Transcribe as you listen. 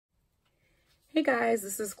Hey guys,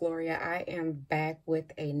 this is Gloria. I am back with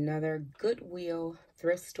another Goodwill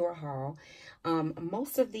thrift store haul.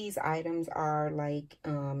 Most of these items are like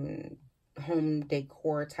home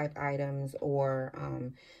decor type items or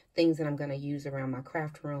things that I'm going to use around my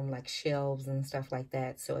craft room, like shelves and stuff like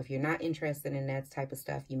that. So if you're not interested in that type of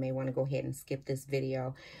stuff, you may want to go ahead and skip this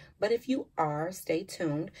video. But if you are, stay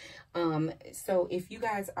tuned. So if you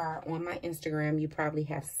guys are on my Instagram, you probably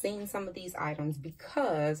have seen some of these items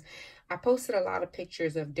because I posted a lot of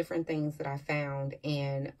pictures of different things that I found,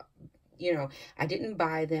 and I didn't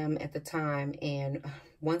buy them at the time. And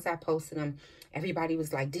once I posted them, everybody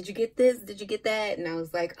was like, did you get this? Did you get that? And I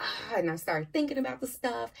was like, and I started thinking about the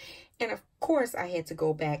stuff. And of course, I had to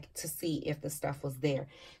go back to see if the stuff was there.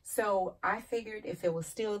 So I figured if it was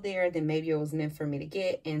still there, then maybe it was meant for me to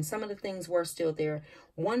get. And some of the things were still there.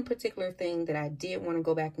 One particular thing that I did want to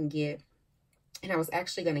go back and get, and I was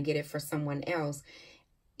actually going to get it for someone else,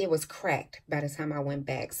 it was cracked by the time I went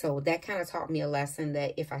back. So that kind of taught me a lesson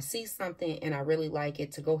that if I see something and I really like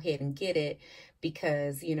it, to go ahead and get it,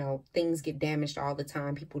 because, things get damaged all the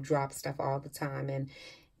time. People drop stuff all the time, and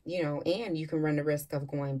you can run the risk of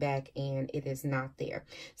going back and it is not there.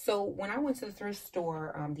 So when I went to the thrift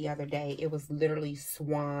store the other day, it was literally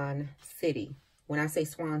Swan City. When I say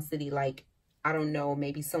Swan City, like, I don't know,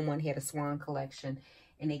 maybe someone had a swan collection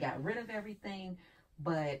and they got rid of everything,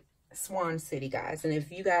 but Swan City, guys. And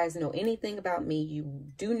if you guys know anything about me, you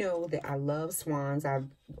do know that I love swans. I've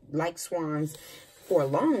liked swans for a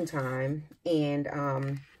long time, and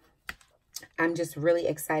I'm just really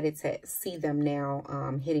excited to see them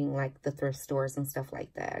now hitting like the thrift stores and stuff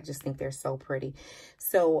like that. I just think they're so pretty.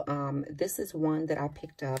 So this is one that I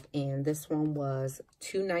picked up, and this one was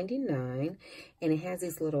 $2.99, and it has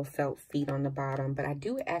these little felt feet on the bottom. But I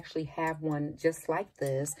do actually have one just like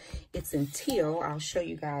this. It's in teal. I'll show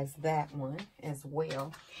you guys that one as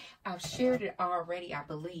well. I've shared it already, I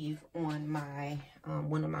believe, on my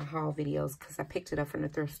one of my haul videos, because I picked it up from the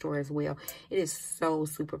thrift store as well. It is so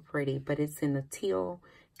super pretty, but it's in the teal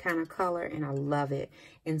kind of color, and I love it.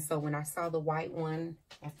 And so when I saw the white one,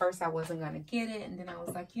 at first I wasn't going to get it, and then I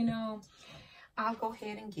was like, I'll go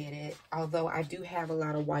ahead and get it. Although I do have a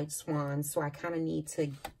lot of white swans, so I kind of need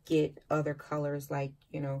to get other colors, like,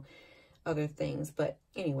 other things. But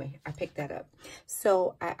anyway, I picked that up.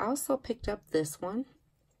 So I also picked up this one.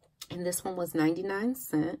 And this one was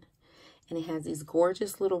 99¢, and it has these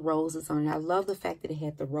gorgeous little roses on it. I love the fact that it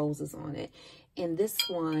had the roses on it. And this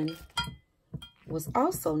one was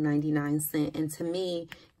also 99¢, and to me,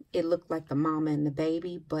 it looked like the mama and the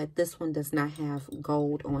baby, but this one does not have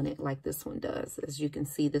gold on it like this one does. As you can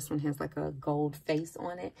see, this one has like a gold face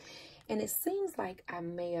on it. And it seems like I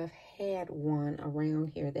may have had one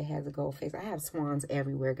around here that has a gold face. I have swans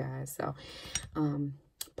everywhere, guys, so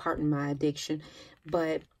pardon my addiction.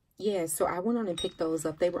 But yeah, so I went on and picked those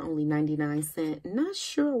up. They were only 99¢. Not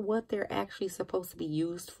sure what they're actually supposed to be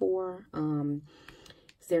used for.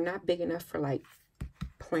 They're not big enough for like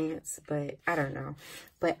plants, but I don't know.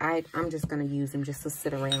 But I'm just going to use them just to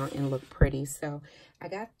sit around and look pretty. So I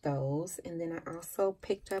got those. And then I also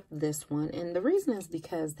picked up this one. And the reason is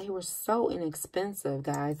because they were so inexpensive,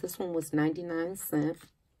 guys. This one was 99¢.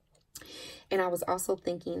 And I was also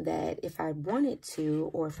thinking that if I wanted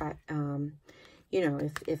to, or if I...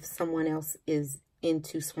 if someone else is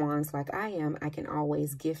into swans like I am, I can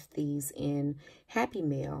always gift these in Happy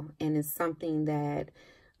Mail. And it's something that,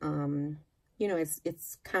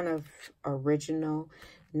 it's kind of original.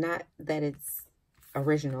 Not that it's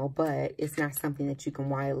original, but it's not something that you can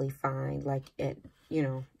widely find like at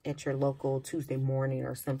your local Tuesday morning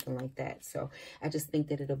or something like that. So I just think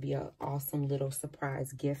that it'll be an awesome little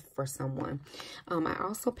surprise gift for someone. I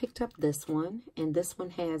also picked up this one, and this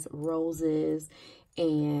one has roses,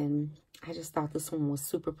 and I just thought this one was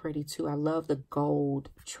super pretty too. I love the gold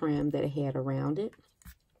trim that it had around it.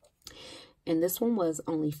 And this one was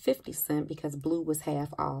only 50¢ because blue was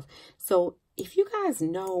half off. So if you guys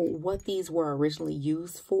know what these were originally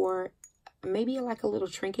used for, maybe like a little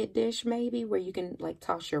trinket dish, maybe, where you can like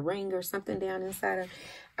toss your ring or something down inside of,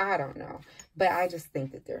 I don't know. But I just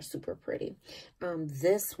think that they're super pretty.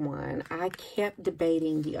 This one, I kept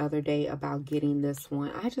debating the other day about getting this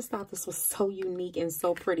one. I just thought this was so unique and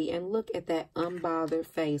so pretty. And look at that unbothered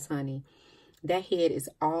face, honey. That head is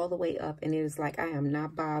all the way up, and it is like I am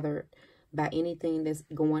not bothered by anything that's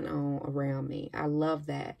going on around me. I love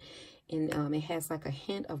that. And it has like a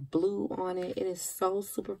hint of blue on it. It is so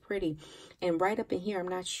super pretty. And right up in here, I'm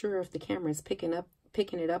not sure if the camera is picking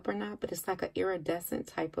it up or not, but it's like an iridescent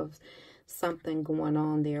type of something going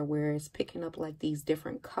on there, where it's picking up like these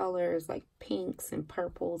different colors, like pinks and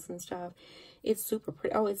purples and stuff. It's super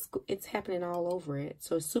pretty. Oh, it's happening all over it.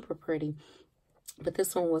 So it's super pretty. But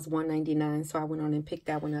this one was $1.99, so I went on and picked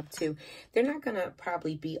that one up too. They're not going to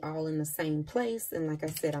probably be all in the same place. And like I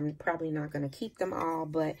said, I'm probably not going to keep them all,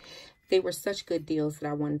 but they were such good deals that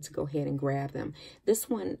I wanted to go ahead and grab them. This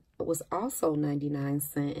one was also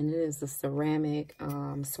 99¢, and it is a ceramic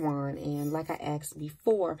swan. And like I asked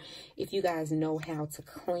before, if you guys know how to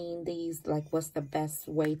clean these, like what's the best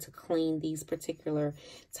way to clean these particular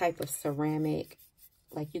type of ceramic,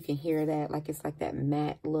 like you can hear that, like it's like that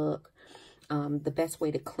matte look. The best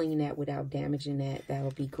way to clean that without damaging that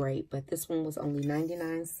would be great. But this one was only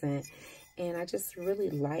 99¢, and I just really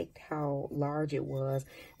liked how large it was.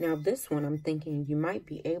 Now this one, I'm thinking you might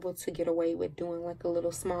be able to get away with doing like a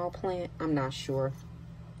little small plant. I'm not sure.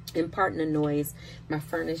 And pardon the noise, my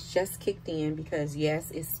furnace just kicked in because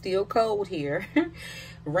yes, it's still cold here.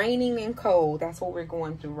 Raining and cold, that's what we're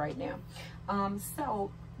going through right now.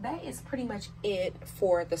 So that is pretty much it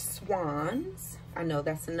for the swans. I know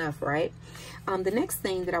that's enough, right? The next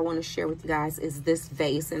thing that I want to share with you guys is this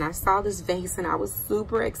vase. And I saw this vase and I was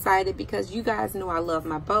super excited because you guys know I love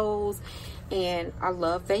my bows and I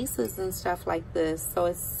love vases and stuff like this. So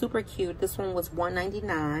it's super cute. This one was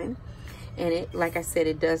 $1.99. And it, like I said,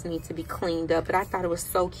 it does need to be cleaned up, but I thought it was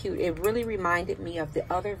so cute. It really reminded me of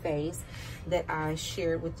the other vase that I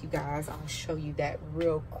shared with you guys. I'll show you that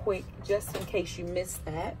real quick, just in case you missed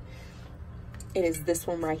that. It is this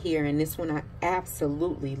one right here, and this one I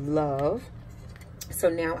absolutely love. So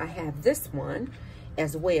now I have this one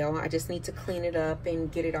as well. I just need to clean it up and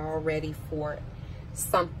get it all ready for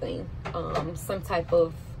something, some type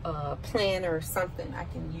of plan or something I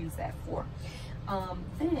can use that for.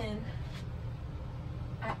 Then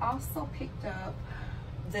I also picked up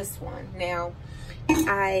this one. Now,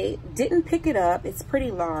 I didn't pick it up. It's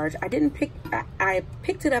pretty large. I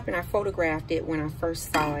picked it up and I photographed it when I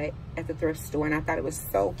first saw it at the thrift store, and I thought it was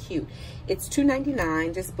so cute. It's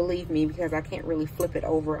 $2.99, just believe me, because I can't really flip it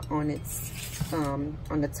over on its on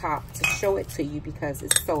the top to show it to you because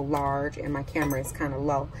it's so large and my camera is kind of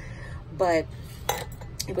low. But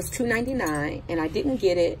it was $2.99, and I didn't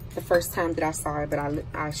get it the first time that I saw it, but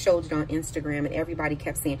I showed it on Instagram, and everybody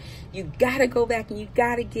kept saying, you gotta go back and you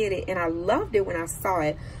gotta get it. And I loved it when I saw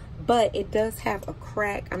it, but it does have a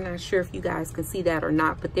crack. I'm not sure if you guys can see that or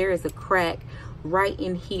not, but there is a crack right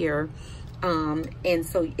in here. And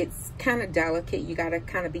so it's kind of delicate. You gotta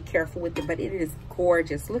kind of be careful with it, but it is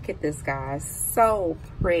gorgeous. Look at this, guys, so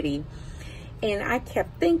pretty. And I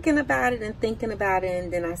kept thinking about it,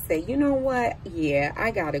 and then I said, you know what? Yeah,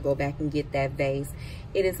 I got to go back and get that vase.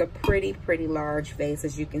 It is a pretty, pretty large vase,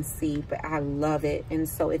 as you can see, but I love it. And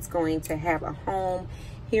so it's going to have a home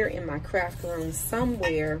here in my craft room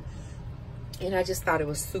somewhere. And I just thought it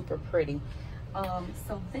was super pretty.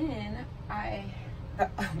 So then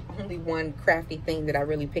only one crafty thing that I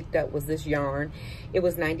really picked up was this yarn. It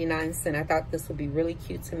was 99¢. I thought this would be really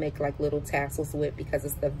cute to make like little tassels with because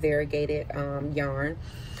it's the variegated yarn.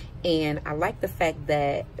 And I like the fact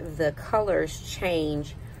that the colors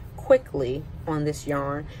change quickly on this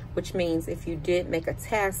yarn, which means if you did make a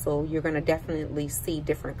tassel, you're going to definitely see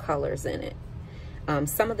different colors in it.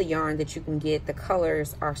 Some of the yarn that you can get, the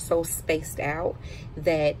colors are so spaced out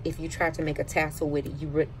that if you tried to make a tassel with it,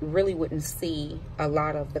 you really wouldn't see a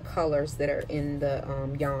lot of the colors that are in the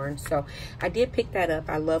yarn. So I did pick that up.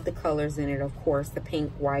 I love the colors in it, of course, the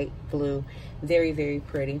pink, white, blue, very, very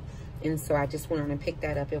pretty. And so I just went on and picked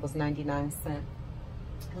that up. It was 99¢.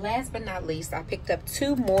 Last but not least, I picked up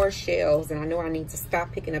 2 more shells, and I know I need to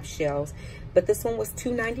stop picking up shells, but this one was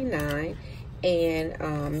 $2.99.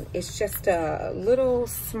 And it's just a little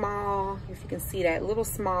small, if you can see that, little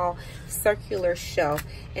small circular shelf.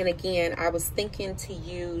 And again, I was thinking to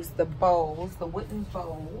use the bowls, the wooden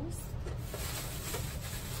bowls.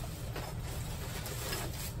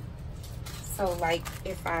 So like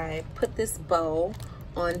if I put this bowl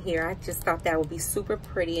on here, I just thought that would be super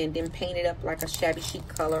pretty, and then paint it up like a shabby chic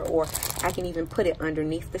color, or I can even put it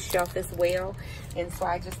underneath the shelf as well. And so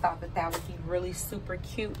I just thought that that would be really super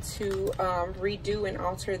cute to redo and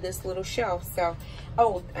alter this little shelf. So,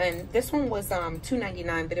 oh, and this one was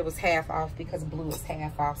 $2.99, but it was half off because blue was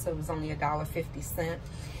half off, so it was only $1.50.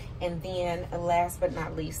 And then last but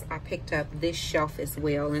not least, I picked up this shelf as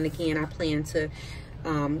well. And again, I plan to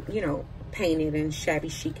you know, paint it and shabby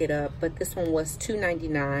chic it up, but this one was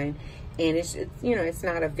 $2.99, and it's you know, it's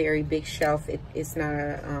not a very big shelf. It's not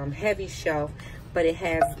a heavy shelf, but it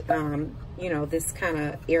has you know, this kind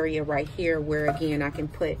of area right here where again I can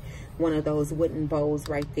put one of those wooden bowls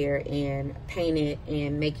right there and paint it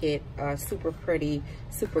and make it a super pretty,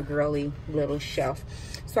 super girly little shelf.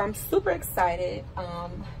 So I'm super excited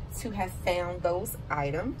to have found those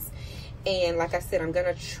items. And like I said, I'm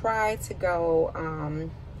gonna try to go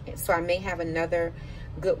So I may have another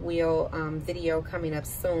Goodwill video coming up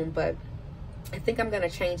soon, but I think I'm going to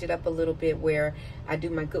change it up a little bit where I do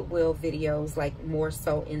my Goodwill videos like more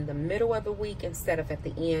so in the middle of the week instead of at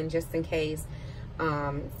the end, just in case,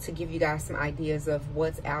 to give you guys some ideas of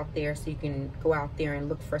what's out there, so you can go out there and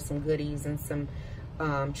look for some goodies and some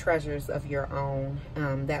treasures of your own.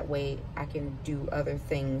 That way I can do other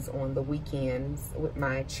things on the weekends with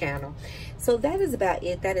my channel. So that is about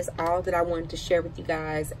it. That is all that I wanted to share with you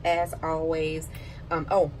guys, as always.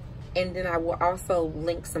 Oh, and then I will also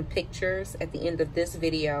link some pictures at the end of this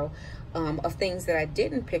video of things that I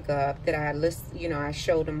didn't pick up that I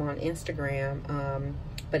showed them on Instagram.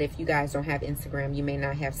 But if you guys don't have Instagram, you may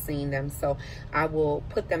not have seen them. So I will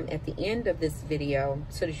put them at the end of this video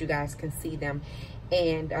so that you guys can see them.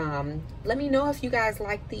 And let me know if you guys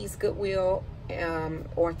like these Goodwill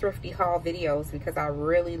or thrifty haul videos, because I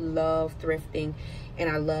really love thrifting and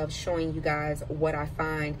I love showing you guys what I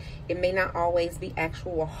find. It may not always be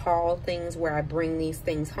actual haul things where I bring these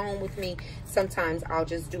things home with me. Sometimes I'll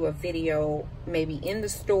just do a video maybe in the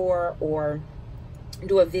store, or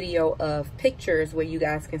do a video of pictures where you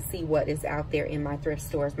guys can see what is out there in my thrift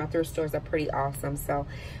stores. My thrift stores are pretty awesome, so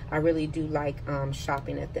I really do like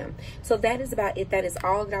shopping at them. So that is about it. That is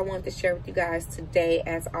all that I wanted to share with you guys today.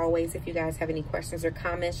 As always, if you guys have any questions or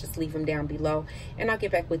comments, just leave them down below, and I'll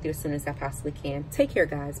get back with you as soon as I possibly can. Take care,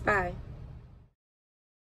 guys. Bye.